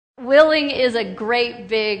Willing is a great,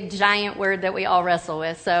 big, giant word that we all wrestle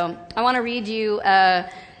with. So I want to read you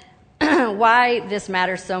why this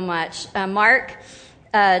matters so much. Mark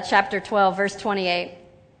chapter 12, verse 28.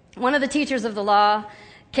 One of the teachers of the law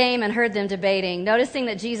came and heard them debating. Noticing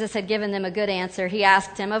that Jesus had given them a good answer, he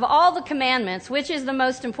asked him, "Of all the commandments, which is the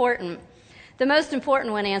most important?" "The most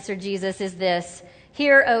important one," answered Jesus, "is this: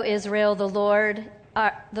 Hear, O Israel, the Lord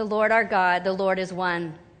our God, the Lord is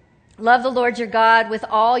one. Love the Lord your God with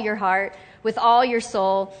all your heart, with all your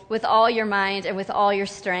soul, with all your mind, and with all your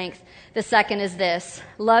strength. The second is this: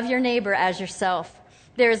 love your neighbor as yourself.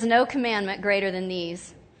 There is no commandment greater than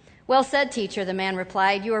these." "Well said, teacher," the man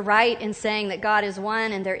replied. "You are right in saying that God is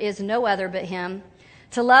one and there is no other but him.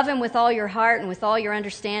 To love him with all your heart and with all your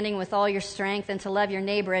understanding, with all your strength, and to love your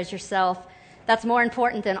neighbor as yourself, that's more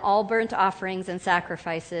important than all burnt offerings and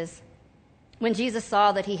sacrifices." When Jesus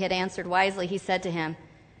saw that he had answered wisely, he said to him,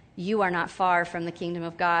 "You are not far from the kingdom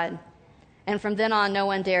of God." And from then on, no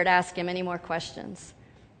one dared ask him any more questions.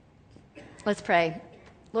 Let's pray.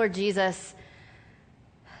 Lord Jesus,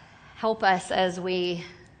 help us as we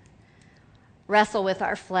wrestle with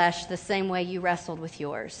our flesh the same way you wrestled with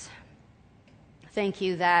yours. Thank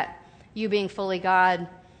you that you, being fully God,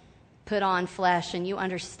 put on flesh, and you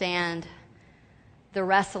understand the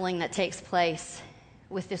wrestling that takes place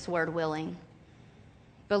with this word willing.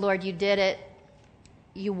 But Lord, you did it.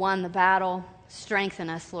 You won the battle. Strengthen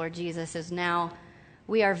us, Lord Jesus, as now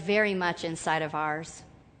we are very much inside of ours.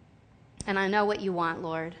 And I know what you want,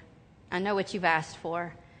 Lord. I know what you've asked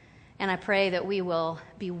for. And I pray that we will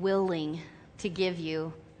be willing to give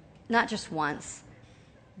you, not just once,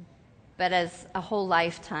 but as a whole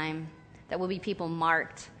lifetime, that will be people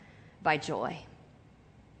marked by joy.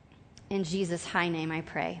 In Jesus' high name I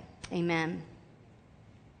pray. Amen.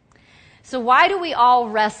 So why do we all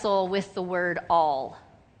wrestle with the word all?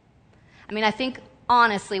 I mean, I think,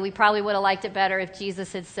 honestly, we probably would have liked it better if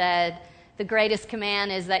Jesus had said, the greatest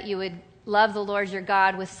command is that you would love the Lord your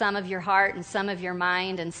God with some of your heart and some of your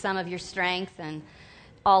mind and some of your strength and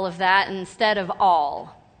all of that, instead of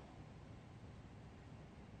all.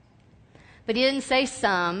 But he didn't say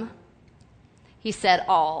some. He said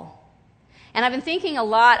all. And I've been thinking a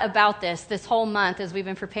lot about this whole month as we've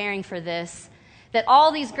been preparing for this, that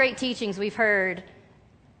all these great teachings we've heard,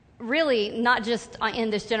 really not just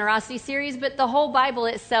in this generosity series, but the whole Bible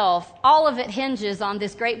itself, all of it hinges on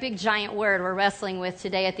this great big giant word we're wrestling with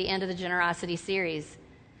today at the end of the generosity series.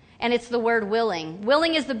 And it's the word willing.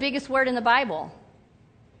 Willing is the biggest word in the Bible.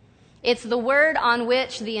 It's the word on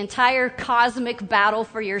which the entire cosmic battle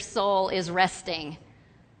for your soul is resting.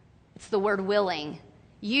 It's the word willing.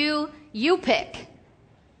 You pick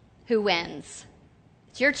who wins.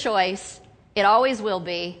 It's your choice. It always will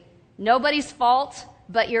be. Nobody's fault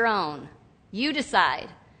but your own. You decide.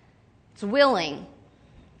 It's willing.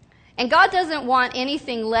 And God doesn't want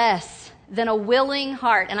anything less than a willing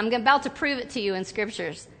heart. And I'm about to prove it to you in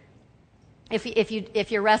scriptures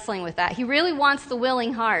if you're wrestling with that. He really wants the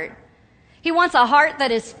willing heart. He wants a heart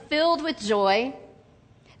that is filled with joy.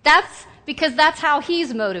 That's because that's how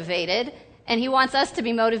he's motivated, and he wants us to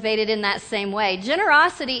be motivated in that same way.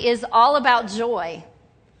 Generosity is all about joy.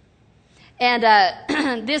 And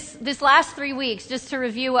this last 3 weeks, just to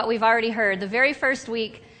review what we've already heard, the very first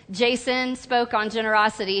week, Jason spoke on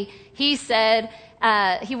generosity. He said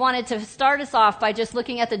he wanted to start us off by just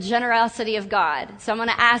looking at the generosity of God. So I'm going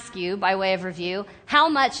to ask you, by way of review, how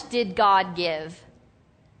much did God give?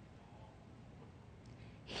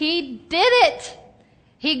 He did it.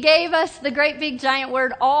 He gave us the great big giant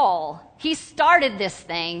word all. He started this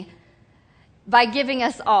thing by giving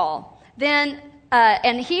us all. Then,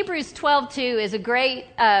 and Hebrews 12:2 is a great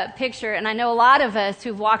picture, and I know a lot of us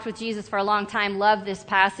who've walked with Jesus for a long time love this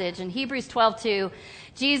passage. In Hebrews 12:2,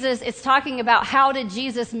 it's talking about how did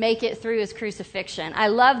Jesus make it through his crucifixion. I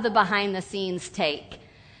love the behind-the-scenes take,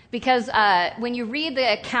 because when you read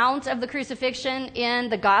the account of the crucifixion in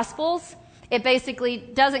the Gospels, it basically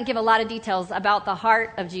doesn't give a lot of details about the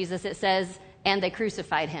heart of Jesus. It says, and they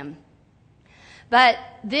crucified him. But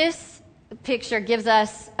this picture gives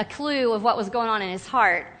us a clue of what was going on in his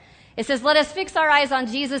heart. It says, let us fix our eyes on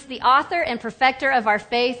Jesus, the author and perfecter of our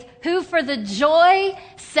faith, who for the joy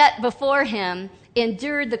set before him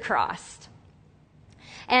endured the cross,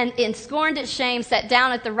 and in scorned its shame sat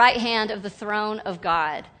down at the right hand of the throne of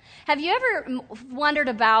God. Have you ever wondered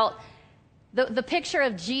about the picture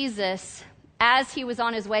of Jesus as he was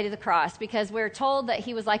on his way to the cross? Because we're told that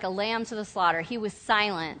he was like a lamb to the slaughter. He was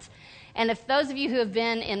silent. And if those of you who have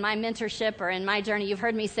been in my mentorship or in my journey, you've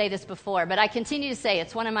heard me say this before, but I continue to say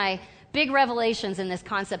it's one of my big revelations in this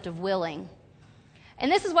concept of willing.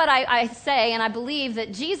 And this is what I say, and I believe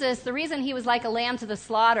that Jesus, the reason he was like a lamb to the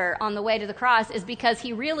slaughter on the way to the cross is because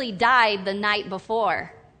he really died the night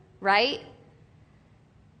before, right?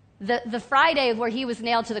 The Friday where he was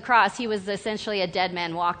nailed to the cross, he was essentially a dead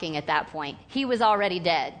man walking at that point. He was already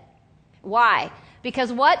dead. Why?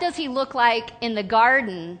 Because what does he look like in the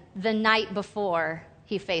garden the night before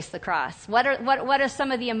he faced the cross? What are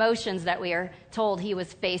some of the emotions that we are told he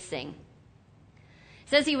was facing? It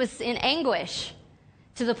says he was in anguish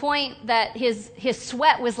to the point that his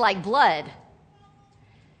sweat was like blood.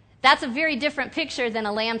 That's a very different picture than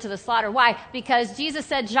a lamb to the slaughter. Why? Because Jesus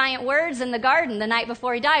said giant words in the garden the night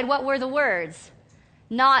before he died. What were the words?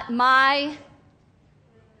 Not my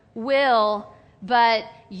will, but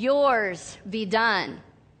yours be done.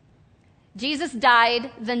 Jesus died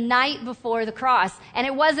the night before the cross, and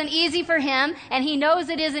it wasn't easy for him, and he knows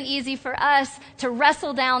it isn't easy for us to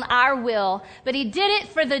wrestle down our will, but he did it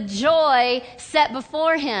for the joy set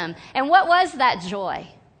before him. And what was that joy?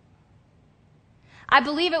 I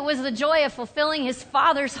believe it was the joy of fulfilling his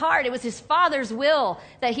Father's heart. It was his Father's will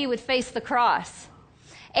that he would face the cross.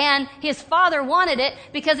 And his Father wanted it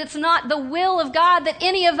because it's not the will of God that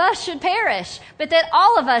any of us should perish, but that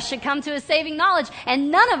all of us should come to a saving knowledge.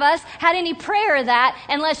 And none of us had any prayer of that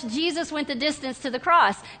unless Jesus went the distance to the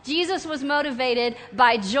cross. Jesus was motivated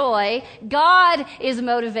by joy. God is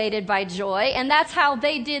motivated by joy. And that's how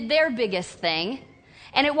they did their biggest thing.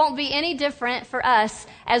 And it won't be any different for us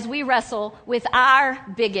as we wrestle with our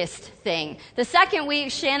biggest thing. The second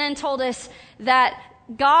week, Shannon told us that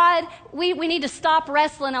God, we need to stop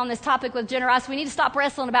wrestling on this topic with generosity. We need to stop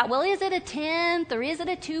wrestling about, well, is it a 10th or is it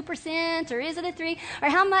a 2% or is it a 3%? Or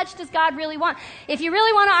how much does God really want? If you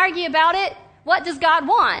really want to argue about it, what does God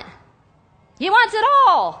want? He wants it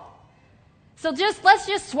all. So let's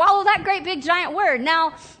just swallow that great big giant word.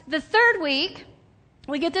 Now, the third week,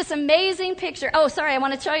 we get this amazing picture. Oh, sorry, I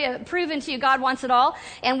want to show you, proving to you God wants it all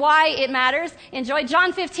and why it matters. Enjoy.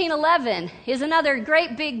 John 15:11 is another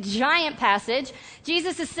great big giant passage.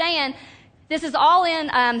 Jesus is saying, this is all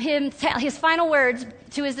in his final words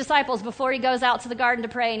to his disciples before he goes out to the garden to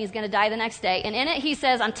pray and he's going to die the next day. And in it he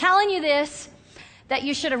says, I'm telling you this, that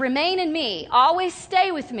you should remain in me, always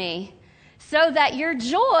stay with me, so that your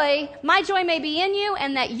joy, my joy may be in you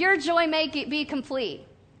and that your joy may be complete.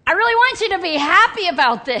 I really want you to be happy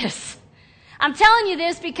about this. I'm telling you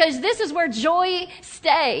this because this is where joy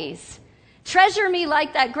stays. Treasure me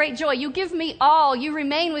like that great joy. You give me all. You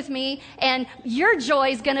remain with me, and your joy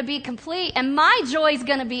is going to be complete, and my joy is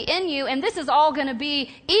going to be in you, and this is all going to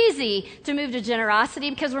be easy to move to generosity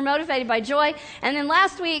because we're motivated by joy. And then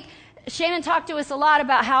last week, Shannon talked to us a lot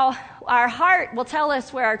about how our heart will tell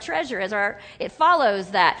us where our treasure is. It follows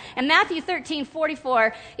that. And Matthew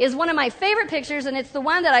 13:44 is one of my favorite pictures, and it's the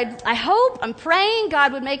one that I'm praying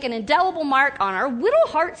God would make an indelible mark on our little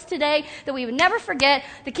hearts today that we would never forget.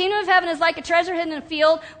 The kingdom of heaven is like a treasure hidden in a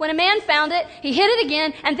field. When a man found it, he hid it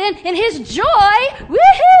again, and then in his joy,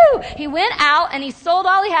 woohoo, he went out and he sold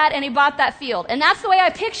all he had and he bought that field. And that's the way I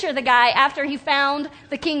picture the guy after he found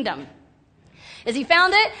the kingdom. Is he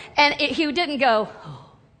found it, and he didn't go,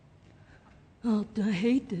 oh, I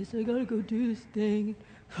hate this. I got to go do this thing.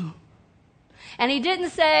 And he didn't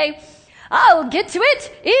say, I'll get to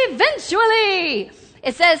it eventually.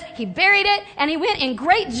 It says he buried it, and he went in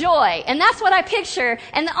great joy. And that's what I picture.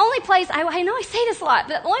 And the only place, I know I say this a lot,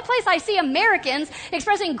 but the only place I see Americans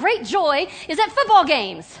expressing great joy is at football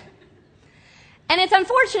games. And it's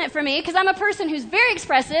unfortunate for me because I'm a person who's very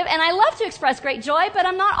expressive and I love to express great joy, but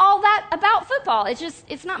I'm not all that about football.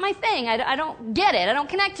 It's not my thing. I don't get it. I don't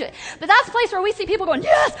connect to it. But that's a place where we see people going,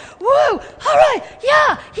 yes, woo, all right,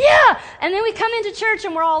 yeah. And then we come into church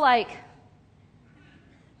and we're all like,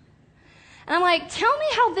 and I'm like, tell me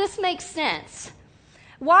how this makes sense.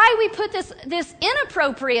 Why we put this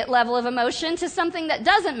inappropriate level of emotion to something that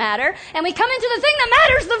doesn't matter, and we come into the thing that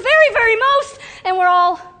matters the very, very most, and we're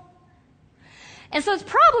all... And so it's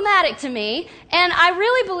problematic to me, and I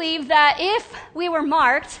really believe that if we were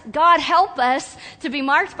marked, God help us to be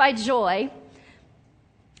marked by joy,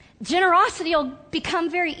 generosity will become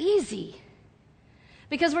very easy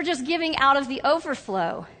because we're just giving out of the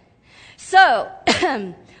overflow. So,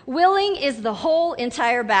 willing is the whole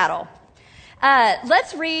entire battle.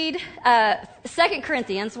 Let's read 2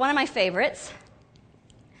 Corinthians, one of my favorites.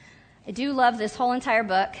 I do love this whole entire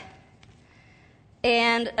book.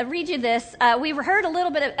 And I'll read you this. We heard a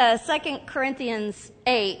little bit of 2 Corinthians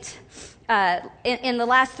 8 in the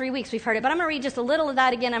last 3 weeks. We've heard it. But I'm going to read just a little of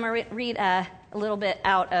that again. I'm going to read a little bit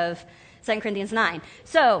out of 2 Corinthians 9.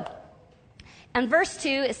 So, in verse 2,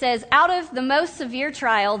 it says, out of the most severe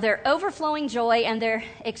trial, their overflowing joy and their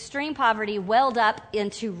extreme poverty welled up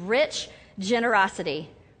into rich generosity.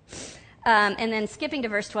 And then skipping to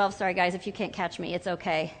verse 12, sorry guys, if you can't catch me, it's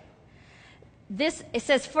okay. It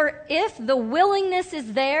says, for if the willingness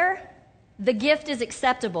is there, the gift is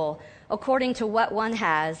acceptable according to what one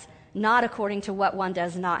has, not according to what one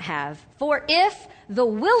does not have. For if the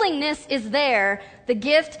willingness is there, the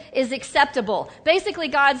gift is acceptable. Basically,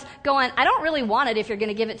 God's going, I don't really want it if you're going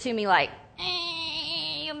to give it to me like,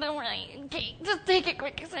 you don't really, okay, just take it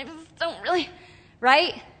quick because I just don't really,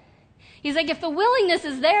 right? He's like, if the willingness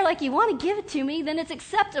is there, like you want to give it to me, then it's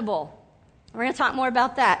acceptable. We're going to talk more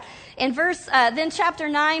about that. In then chapter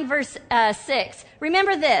 9, verse 6.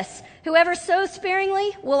 Remember this, whoever sows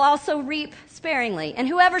sparingly will also reap sparingly, and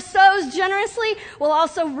whoever sows generously will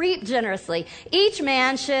also reap generously. Each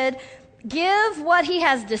man should give what he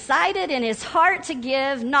has decided in his heart to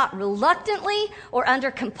give, not reluctantly or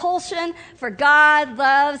under compulsion, for God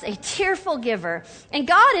loves a cheerful giver. And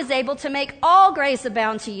God is able to make all grace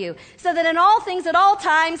abound to you, so that in all things at all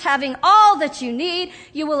times, having all that you need,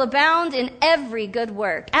 you will abound in every good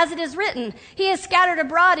work. As it is written, he has scattered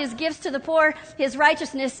abroad his gifts to the poor, his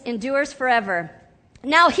righteousness endures forever.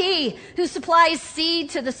 Now he who supplies seed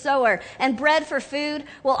to the sower and bread for food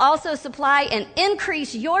will also supply and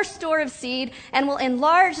increase your store of seed and will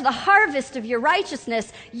enlarge the harvest of your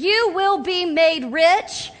righteousness. You will be made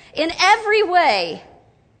rich in every way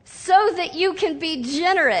so that you can be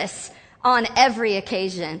generous on every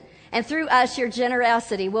occasion. And through us, your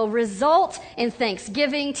generosity will result in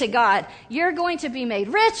thanksgiving to God. You're going to be made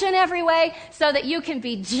rich in every way so that you can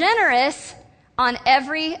be generous on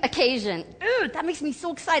every occasion. Ooh, that makes me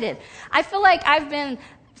so excited. I feel like I've been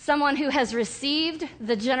someone who has received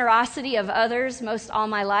the generosity of others most all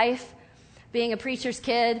my life. Being a preacher's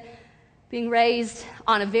kid, being raised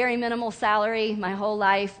on a very minimal salary my whole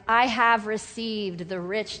life, I have received the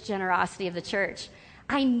rich generosity of the church.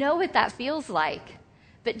 I know what that feels like.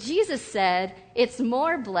 But Jesus said it's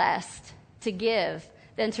more blessed to give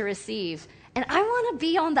than to receive. And I want to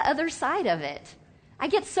be on the other side of it. I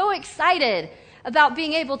get so excited about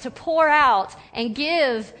being able to pour out and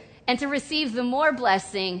give and to receive the more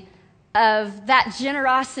blessing of that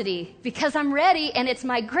generosity because I'm ready, and it's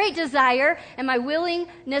my great desire and my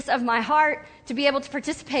willingness of my heart to be able to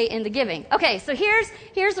participate in the giving. Okay, so here's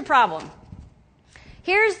the problem.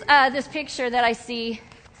 Here's this picture that I see.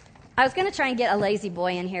 I was going to try and get a lazy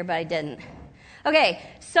boy in here, but I didn't. Okay,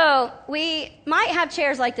 so we might have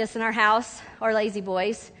chairs like this in our house, or lazy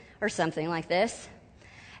boys, or something like this.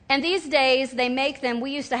 And these days, they make them,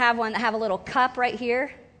 we used to have one that have a little cup right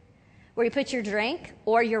here where you put your drink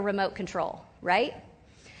or your remote control, right?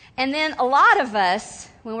 And then a lot of us,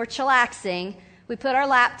 when we're chillaxing, we put our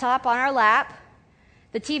laptop on our lap.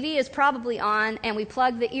 The TV is probably on, and we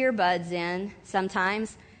plug the earbuds in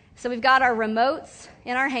sometimes. So we've got our remotes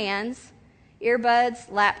in our hands,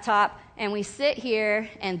 earbuds, laptop, and we sit here,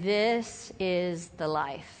 and this is the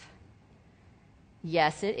life.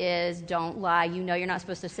 Yes, it is. Don't lie. You know you're not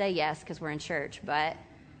supposed to say yes because we're in church, but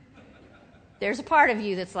there's a part of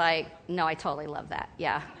you that's like, no, I totally love that.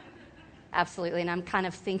 Yeah, absolutely. And I'm kind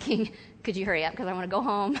of thinking, could you hurry up because I want to go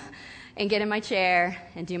home and get in my chair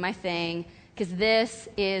and do my thing because this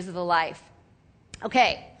is the life.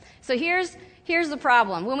 Okay, so here's the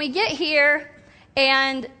problem. When we get here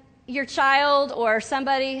and your child or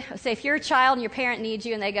somebody, say if you're a child and your parent needs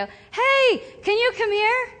you and they go, hey, can you come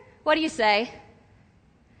here? What do you say?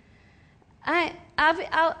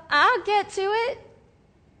 I'll get to it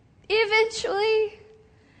eventually.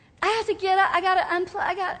 I have to get up. I got to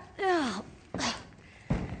unplug.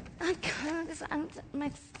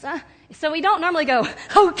 So we don't normally go,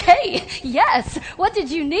 okay, yes, what did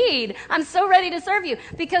you need? I'm so ready to serve you.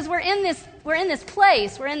 Because we're in this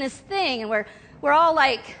place, we're in this thing, and we're all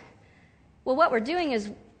like, well, what we're doing is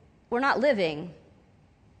we're not living,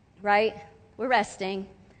 right? We're resting.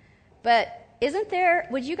 But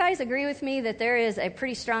would you guys agree with me that there is a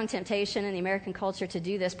pretty strong temptation in the American culture to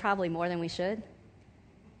do this probably more than we should?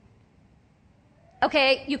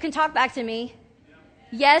 Okay, you can talk back to me.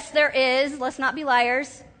 Yes, there is. Let's not be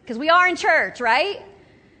liars, because we are in church, right?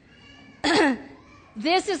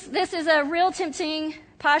 This is a real tempting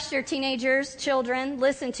posture, teenagers, children,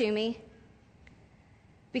 listen to me.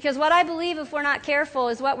 Because what I believe, if we're not careful,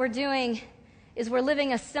 is what we're doing is we're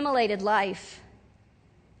living a simulated life.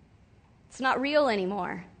 It's not real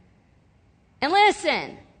anymore. And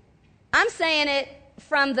listen, I'm saying it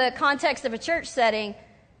from the context of a church setting,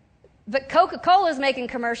 but Coca-Cola is making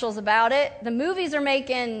commercials about it. The movies are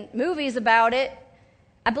making movies about it.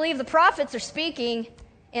 I believe the prophets are speaking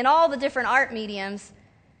in all the different art mediums.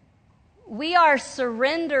 We are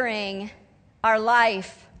surrendering our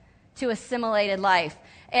life to a simulated life.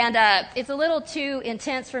 And it's a little too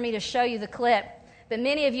intense for me to show you the clip, but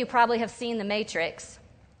many of you probably have seen The Matrix.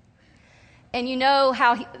 And you know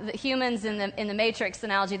how the humans in the Matrix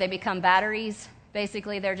analogy, they become batteries.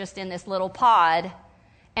 Basically, they're just in this little pod,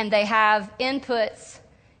 and they have inputs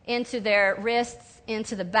into their wrists,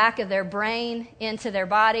 into the back of their brain, into their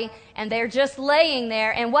body, and they're just laying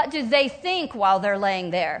there. And what do they think while they're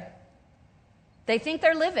laying there? They think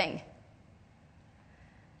they're living.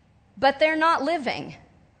 But they're not living.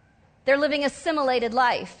 They're living a simulated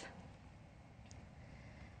life.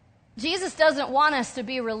 Jesus doesn't want us to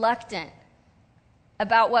be reluctant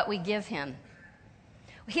about what we give him.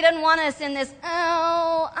 He doesn't want us in this,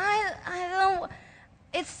 I don't,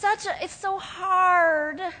 it's so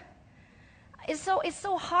hard. It's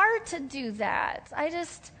so hard to do that. I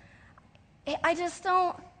just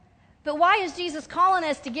don't. But why is Jesus calling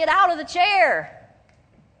us to get out of the chair?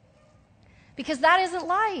 Because that isn't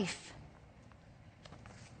life.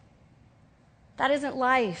 That isn't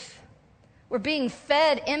life. We're being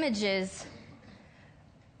fed images,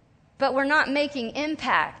 but we're not making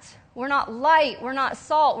impact. We're not light. We're not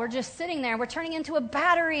salt. We're just sitting there. We're turning into a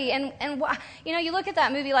battery. And you know, you look at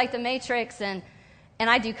that movie like The Matrix, and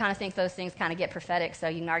I do kind of think those things kind of get prophetic, so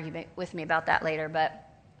you can argue with me about that later, but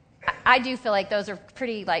I do feel like those are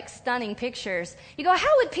pretty like stunning pictures. You go,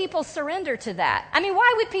 how would people surrender to that? I mean,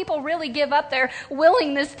 why would people really give up their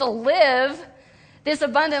willingness to live this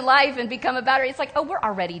abundant life and become a battery? It's like, we're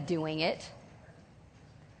already doing it.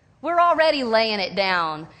 We're already laying it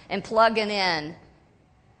down and plugging in.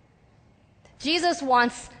 Jesus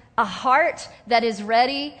wants a heart that is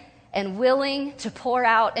ready and willing to pour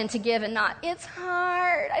out and to give, and not, it's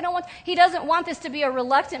hard. He doesn't want this to be a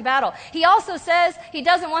reluctant battle. He also says he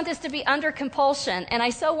doesn't want this to be under compulsion. And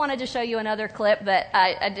I so wanted to show you another clip, but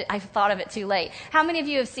I thought of it too late. How many of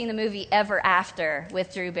you have seen the movie Ever After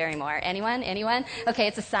with Drew Barrymore? Anyone? Okay,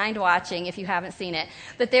 it's assigned watching if you haven't seen it.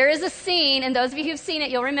 But there is a scene, and those of you who've seen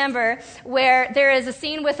it, you'll remember, where there is a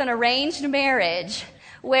scene with an arranged marriage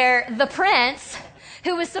where the prince,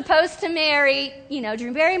 who was supposed to marry,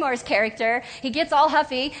 Drew Barrymore's character, he gets all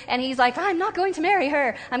huffy, and he's like, I'm not going to marry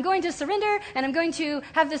her. I'm going to surrender, and I'm going to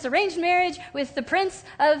have this arranged marriage with the princess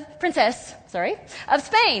of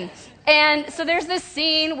Spain. And so there's this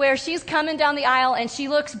scene where she's coming down the aisle, and she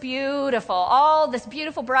looks beautiful, all this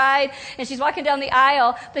beautiful bride, and she's walking down the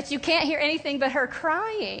aisle, but you can't hear anything but her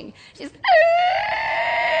crying. She's...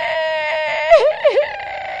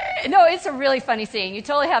 No, it's a really funny scene. You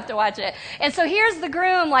totally have to watch it. And so here's the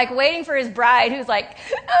groom, like, waiting for his bride, who's like,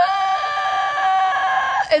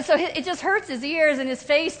 and so it just hurts his ears, and his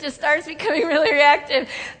face just starts becoming really reactive.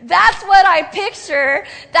 That's what I picture.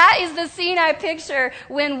 That is the scene I picture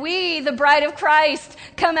when we, the bride of Christ,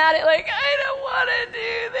 come at it like, I don't want to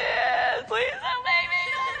do this. Please don't make me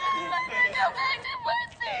go back to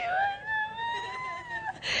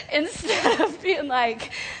pussy. Instead of being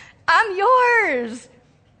like, I'm yours.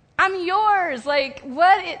 I'm yours. Like,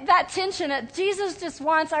 that tension, Jesus just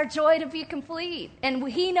wants our joy to be complete. And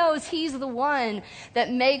he knows he's the one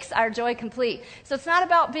that makes our joy complete. So it's not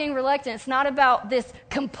about being reluctant. It's not about this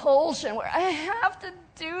compulsion where I have to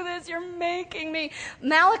do this. You're making me.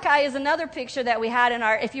 Malachi is another picture that we had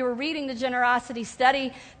if you were reading the generosity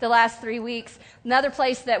study the last 3 weeks, another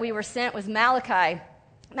place that we were sent was Malachi.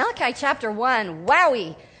 Malachi chapter 1,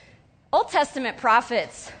 wowie. Old Testament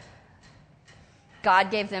prophets,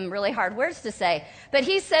 God gave them really hard words to say. But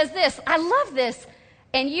he says this, I love this.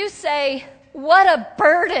 And you say, what a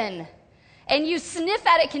burden. And you sniff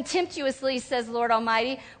at it contemptuously, says the Lord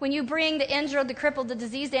Almighty, when you bring the injured, the crippled, the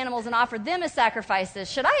diseased animals and offer them as sacrifices.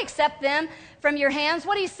 Should I accept them from your hands?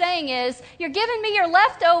 What he's saying is, you're giving me your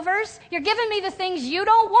leftovers. You're giving me the things you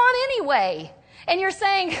don't want anyway. And you're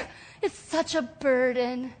saying, it's such a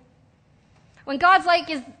burden. When God's like,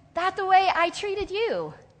 is that the way I treated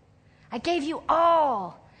you? I gave you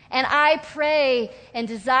all, and I pray and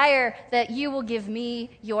desire that you will give me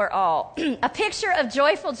your all. A picture of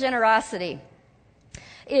joyful generosity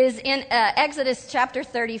is in Exodus chapter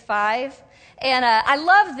 35, and I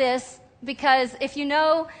love this because if you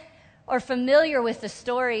know or familiar with the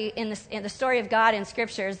story in the story of God in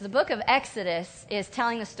Scriptures, the book of Exodus is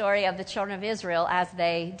telling the story of the children of Israel as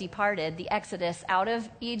they departed the Exodus out of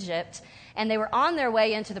Egypt, and they were on their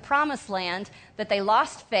way into the Promised Land, but they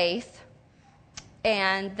lost faith,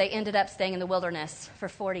 and they ended up staying in the wilderness for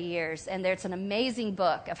 40 years. And it's an amazing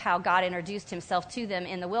book of how God introduced himself to them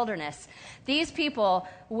in the wilderness. These people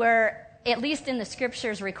were, at least in the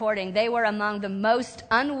Scriptures recording, they were among the most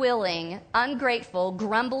unwilling, ungrateful,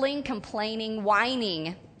 grumbling, complaining,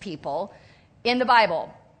 whining people in the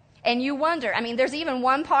Bible. And you wonder, there's even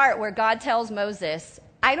one part where God tells Moses,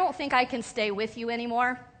 I don't think I can stay with you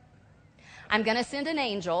anymore. I'm going to send an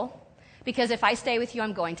angel, because if I stay with you,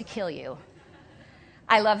 I'm going to kill you.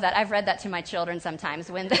 I love that. I've read that to my children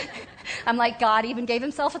sometimes when I'm like, God even gave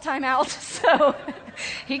himself a timeout, so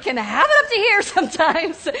he can have it up to here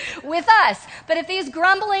sometimes with us. But if these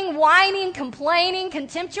grumbling, whining, complaining,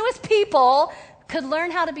 contemptuous people could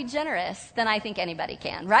learn how to be generous, then I think anybody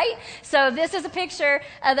can, right? So this is a picture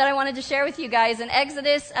that I wanted to share with you guys in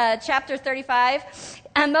Exodus chapter 35.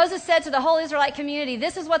 And Moses said to the whole Israelite community,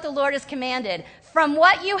 this is what the Lord has commanded. From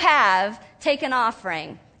what you have, take an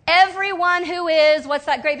offering. Everyone who is, what's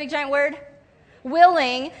that great big giant word?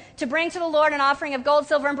 Willing to bring to the Lord an offering of gold,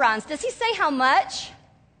 silver, and bronze. Does he say how much?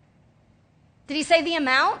 Did he say the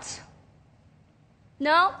amount?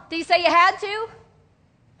 No? Did he say you had to?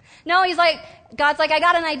 No, God's like, I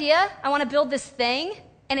got an idea. I want to build this thing.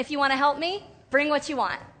 And if you want to help me, bring what you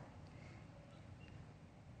want.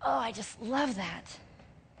 Oh, I just love that.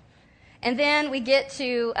 And then we get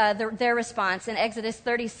to their response in Exodus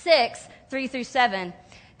 36, 3 through 7.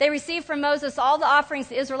 They received from Moses all the offerings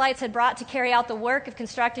the Israelites had brought to carry out the work of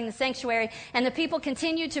constructing the sanctuary, and the people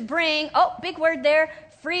continued to bring, big word there,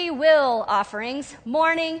 free will offerings,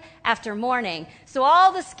 morning after morning. So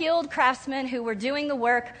all the skilled craftsmen who were doing the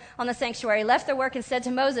work on the sanctuary left their work and said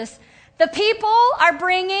to Moses, the people are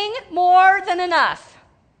bringing more than enough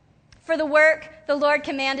for the work the Lord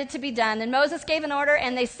commanded to be done. Then Moses gave an order,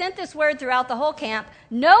 and they sent this word throughout the whole camp.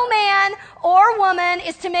 No man or woman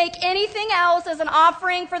is to make anything else as an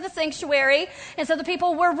offering for the sanctuary. And so the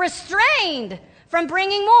people were restrained from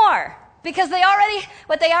bringing more because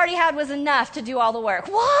what they already had was enough to do all the work.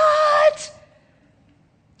 What?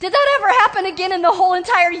 Did that ever happen again in the whole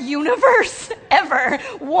entire universe? Ever.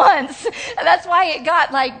 Once. That's why it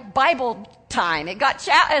got like Bible time. It got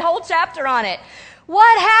a whole chapter on it.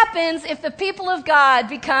 What happens if the people of God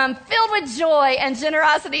become filled with joy and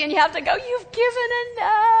generosity and you have to go, you've given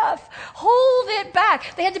enough. Hold it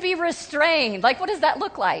back. They had to be restrained. Like, what does that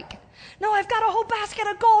look like? No, I've got a whole basket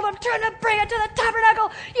of gold. I'm trying to bring it to the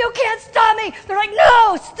tabernacle. You can't stop me. They're like,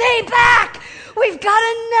 no, stay back. We've got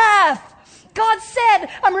enough. God said,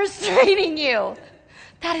 I'm restraining you.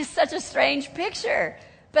 That is such a strange picture.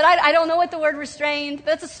 But I don't know what the word restrained,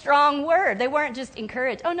 that's a strong word. They weren't just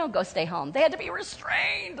encouraged. Oh, no, go stay home. They had to be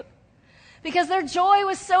restrained because their joy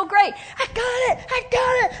was so great. I got it. I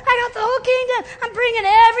got the whole kingdom. I'm bringing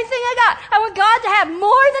everything I got. I want God to have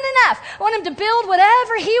more than enough. I want him to build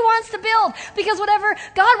whatever he wants to build because whatever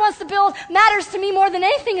God wants to build matters to me more than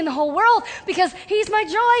anything in the whole world because he's my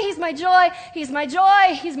joy. He's my joy. He's my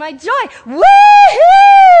joy. He's my joy.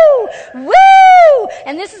 Woo-hoo! Woo!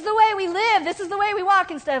 And this is the way we live. This is the way we walk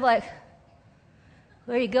instead of like,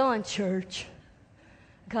 where are you going, church?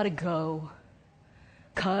 I gotta go.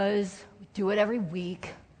 'Cause we do it every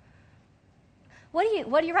week. What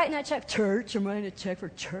are you writing that check? Church. I'm writing a check for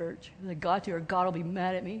church. If I got to, or God will be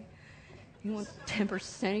mad at me. You want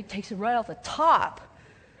 10%? He takes it right off the top.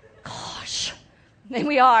 Gosh. And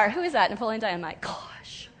we are. Who is that? Napoleon Dynamite.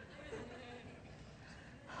 Gosh.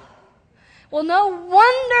 Well, no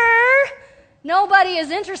wonder nobody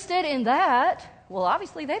is interested in that. Well,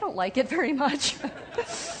 obviously they don't like it very much.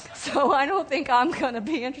 So I don't think I'm going to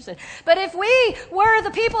be interested. But if we were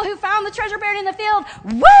the people who found the treasure buried in the field,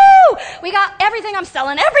 woo! We got everything. I'm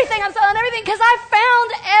selling everything because I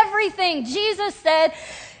found everything. Jesus said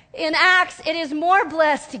in Acts, it is more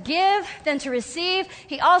blessed to give than to receive.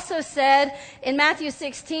 He also said in Matthew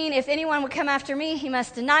 16, if anyone would come after me, he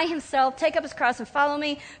must deny himself, take up his cross and follow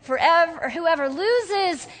me. Whoever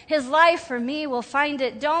loses his life for me will find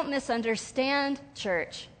it. Don't misunderstand,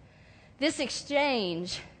 church. This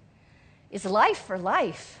exchange is life for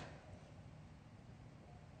life.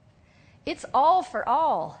 It's all for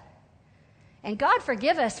all. And God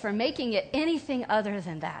forgive us for making it anything other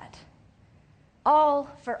than that. All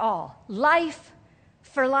for all. Life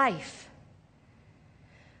for life.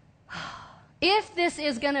 If this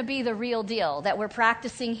is going to be the real deal that we're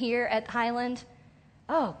practicing here at Highland,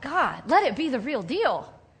 oh God, let it be the real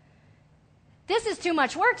deal. This is too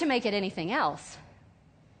much work to make it anything else.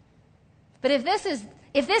 But if this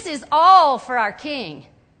is all for our King,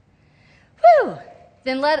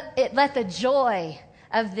 then let the joy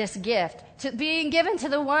of this gift to being given to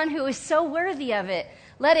the one who is so worthy of it,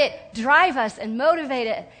 let it drive us and motivate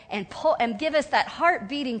it and give us that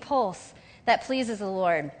heart-beating pulse that pleases the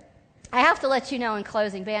Lord. I have to let you know in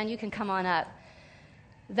closing, band, you can come on up,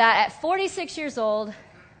 that at 46 years old,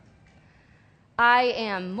 I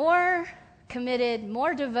am more committed,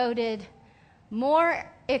 more devoted, more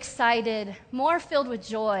excited, more filled with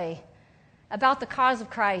joy about the cause of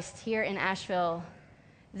Christ here in Asheville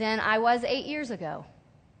than I was 8 years ago.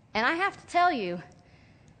 And I have to tell you,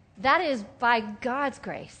 That is by God's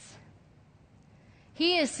grace.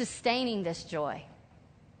 He is sustaining this joy.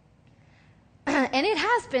 And it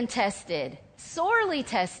has been tested, sorely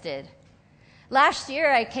tested. Last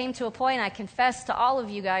year, I came to a point, I confessed to all of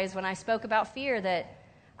you guys when I spoke about fear, that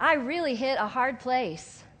I really hit a hard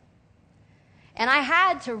place. And I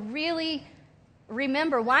had to really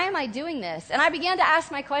remember, why am I doing this? And I began to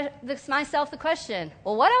ask myself the question,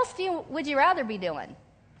 well, what else would you rather be doing?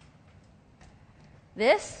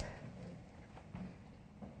 This?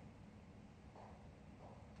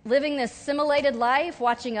 Living this simulated life,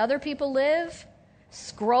 watching other people live,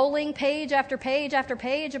 scrolling page after page after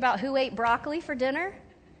page about who ate broccoli for dinner?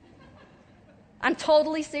 I'm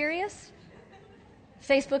totally serious.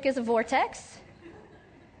 Facebook is a vortex.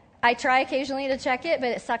 I try occasionally to check it, but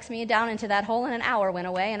it sucks me down into that hole, and an hour went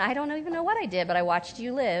away, and I don't even know what I did, but I watched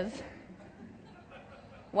you live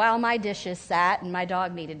while my dishes sat and my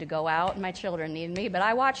dog needed to go out and my children needed me, but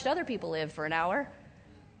I watched other people live for an hour.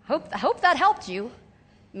 Hope that helped you,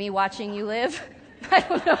 me watching you live. I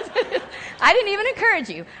don't know. I didn't even encourage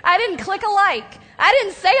you. I didn't click a like. I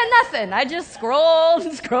didn't say nothing. I just scrolled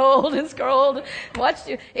and scrolled and scrolled. Watched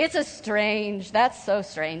you. That's so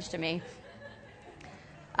strange to me.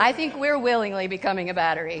 I think we're willingly becoming a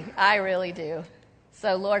battery. I really do.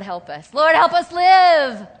 So Lord help us. Lord help us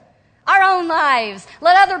live our own lives.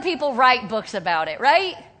 Let other people write books about it,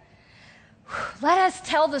 right? Let us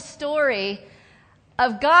tell the story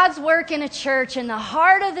of God's work in a church in the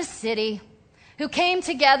heart of the city who came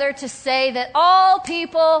together to say that all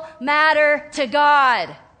people matter to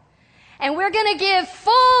God. And we're going to give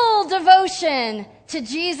full devotion to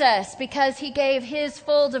Jesus because he gave his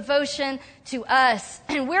full devotion to us.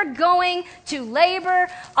 And we're going to labor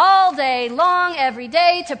all day long, every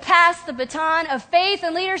day, to pass the baton of faith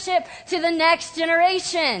and leadership to the next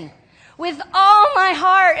generation. With all my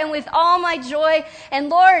heart and with all my joy. And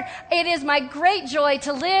Lord, it is my great joy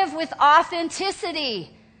to live with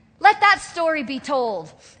authenticity. Let that story be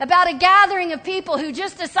told about a gathering of people who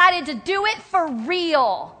just decided to do it for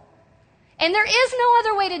real. And there is no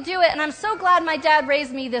other way to do it, and I'm so glad my dad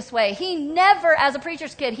raised me this way. He never, as a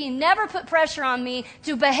preacher's kid, he never put pressure on me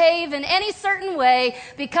to behave in any certain way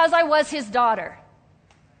because I was his daughter.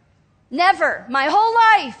 Never. My whole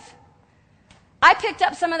life. I picked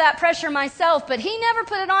up some of that pressure myself, but he never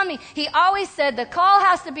put it on me. He always said the call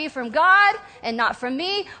has to be from God and not from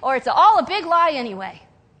me, or it's all a big lie anyway.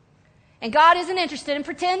 And God isn't interested in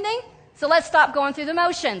pretending, so let's stop going through the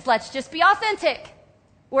motions. Let's just be authentic.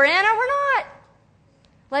 We're in or we're not.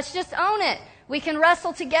 Let's just own it. We can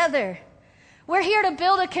wrestle together. We're here to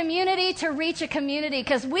build a community to reach a community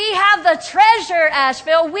because we have the treasure,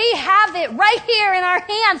 Asheville. We have it right here in our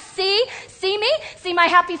hands. See me? See my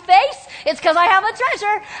happy face? It's because I have a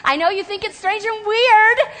treasure. I know you think it's strange and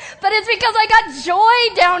weird, but it's because I got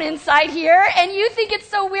joy down inside here, and you think it's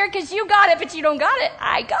so weird because you got it, but you don't got it.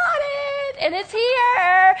 I got it, and it's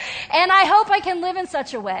here. And I hope I can live in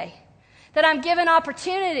such a way that I'm given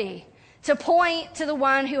opportunity to point to the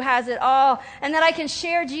one who has it all, and that I can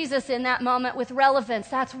share Jesus in that moment with relevance.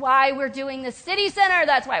 That's why we're doing the City Center.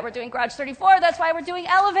 That's why we're doing Garage 34. That's why we're doing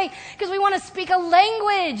Elevate, because we want to speak a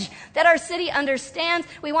language that our city understands.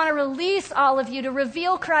 We want to release all of you to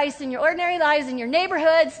reveal Christ in your ordinary lives, in your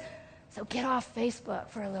neighborhoods. So get off Facebook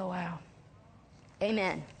for a little while.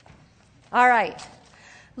 Amen. All right.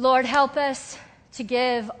 Lord, help us to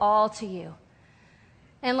give all to you.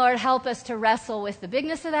 And Lord, help us to wrestle with the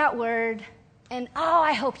bigness of that word. And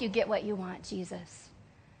I hope you get what you want, Jesus.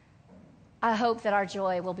 I hope that our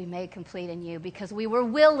joy will be made complete in you because we were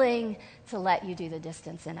willing to let you do the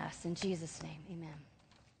distance in us. In Jesus' name, amen.